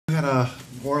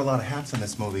wore a lot of hats in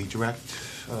this movie. Direct,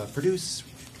 produce,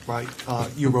 right?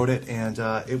 You wrote it, and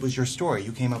it was your story.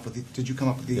 You came up with did you come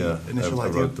up with the initial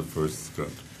idea? I wrote the first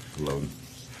script alone.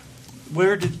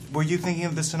 Were you thinking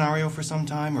of the scenario for some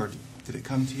time, or did it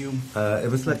come to you? It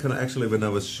was like kind of actually when I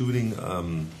was shooting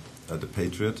The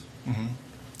Patriot,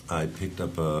 I picked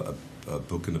up a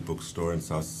book in a bookstore in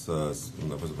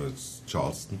was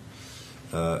Charleston.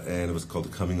 And it was called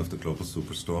The Coming of the Global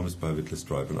Superstorm. It's by Whitley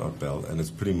Strieber and Art Bell, and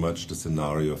it's pretty much the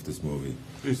scenario of this movie.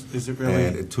 Is it really?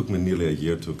 And it took me nearly a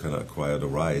year to kind of acquire the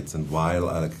rights, and while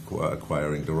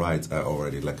acquiring the rights, I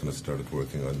already kind of started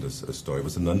working on this story. It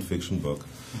was a non-fiction book,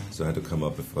 so I had to come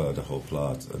up with the whole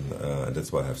plot, and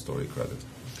that's why I have story credit.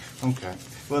 Okay.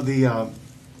 Well,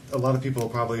 a lot of people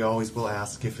probably always will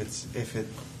ask if it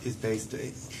is based.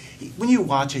 When you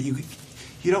watch it,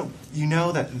 you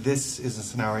know that this is a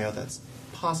scenario that's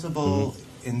possible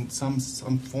in some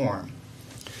form.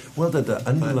 Well, the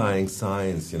underlying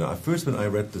science, at first when I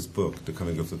read this book, The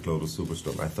Coming of the Global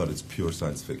Superstorm, I thought it's pure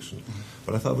science fiction.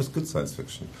 But I thought it was good science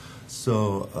fiction.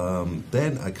 So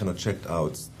then I kind of checked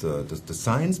out the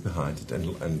science behind it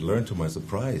and learned to my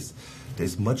surprise,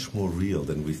 there's much more real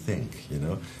than we think,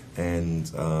 And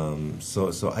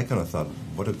so I kind of thought,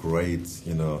 what a great,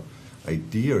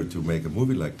 idea to make a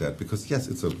movie like that, because yes,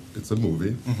 it's a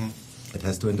movie. It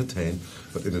has to entertain,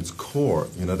 but in its core,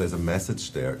 there's a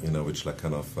message there, which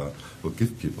will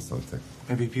give people something.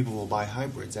 Maybe people will buy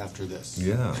hybrids after this.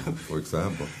 Yeah, for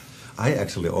example. I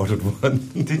actually ordered one.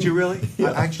 Did you really?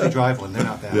 Yeah. I actually drive one. They're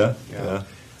not bad. Yeah.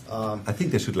 I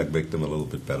think they should make them a little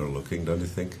bit better looking, don't you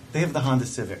think? They have the Honda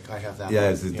Civic. I have that.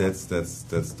 Yeah, one. That's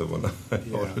the one I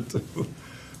ordered too.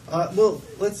 Well,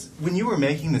 when you were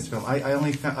making this film,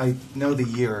 I know the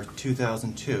year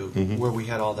 2002, where we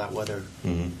had all that weather,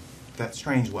 that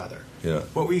strange weather. Yeah.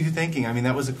 What were you thinking? I mean,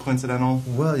 that was a coincidental.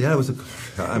 Well, yeah,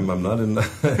 I'm not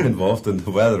involved in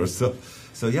the weather, so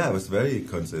yeah, it was very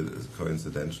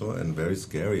coincidental and very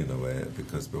scary in a way,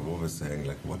 because we were always saying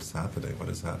what is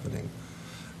happening,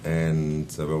 and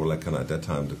we were at that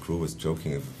time the crew was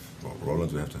joking,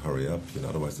 Roland, we have to hurry up,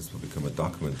 otherwise this will become a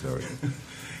documentary.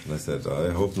 And I said,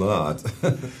 I hope not.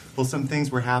 Well, some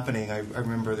things were happening. I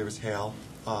remember there was hail,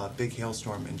 big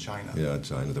hailstorm in China. Yeah,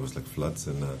 China. There was floods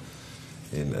in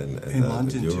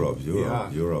London,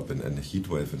 Europe, and a heat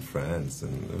wave in France,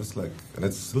 and it was and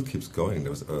it still keeps going.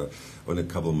 There was only a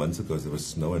couple of months ago there was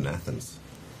snow in Athens.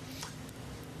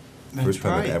 That's First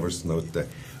time right. it ever snowed there.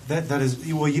 That is,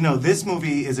 well, this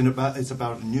movie it's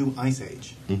about a new ice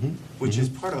age, which is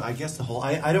part of, I guess, the whole.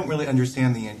 I don't really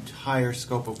understand the entire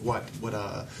scope of what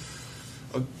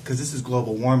because this is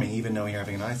global warming, even though you're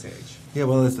having an ice age. Yeah,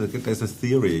 well, there's a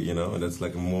theory, and it's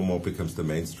more and more becomes the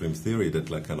mainstream theory that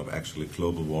actually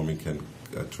global warming can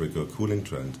trigger a cooling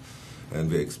trend, and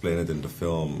we explain it in the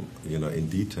film, in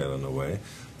detail in a way.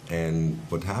 And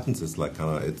what happens is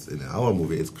it's in our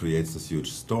movie it creates this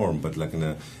huge storm, but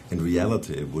in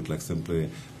reality it would simply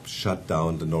shut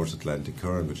down the North Atlantic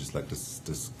current, which is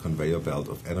this conveyor belt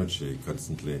of energy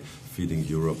constantly feeding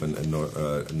Europe and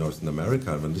North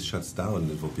America. And when this shuts down,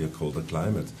 it will be a colder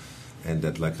climate, and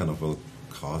that will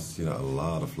cause a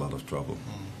lot of trouble.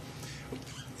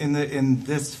 In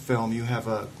this film, you have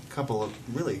a couple of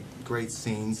really great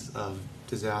scenes of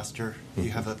disaster.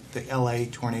 You have the L.A.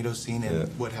 tornado scene and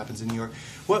what happens in New York.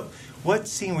 What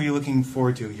scene were you looking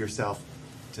forward to yourself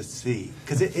to see?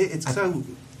 Because it's so.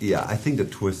 Yeah, I think the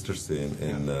Twister scene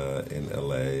in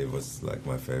L.A. was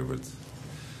my favorite.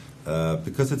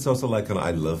 Because it's also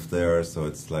I live there, so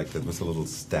it's it was a little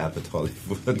stab at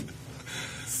Hollywood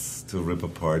to rip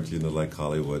apart,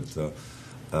 Hollywood.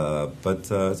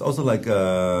 But it's also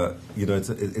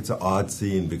it's an odd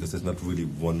scene because there's not really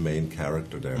one main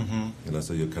character there.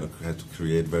 So you kind of have to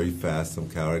create very fast some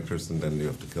characters, and then you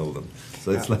have to kill them.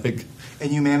 So it's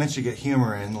and you manage to get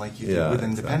humor in like you did with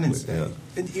Independence Day. Yeah.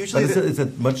 And usually, but it's a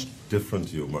much different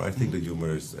humor. I think the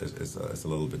humor is a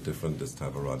little bit different this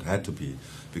time around. Had to be,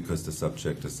 because the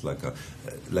subject is like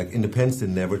Independence Day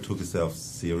never took itself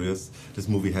serious. This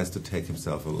movie has to take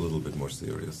himself a little bit more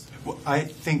serious. Well, I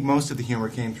think most of the humor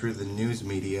came through the news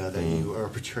media that you are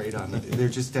portrayed on. They're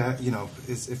just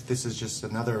if this is just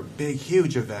another big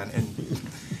huge event and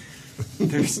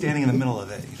they're standing in the middle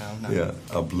of it, Yeah,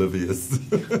 oblivious.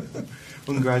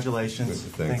 Well, congratulations.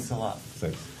 Thanks Thanks a lot.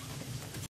 Thanks.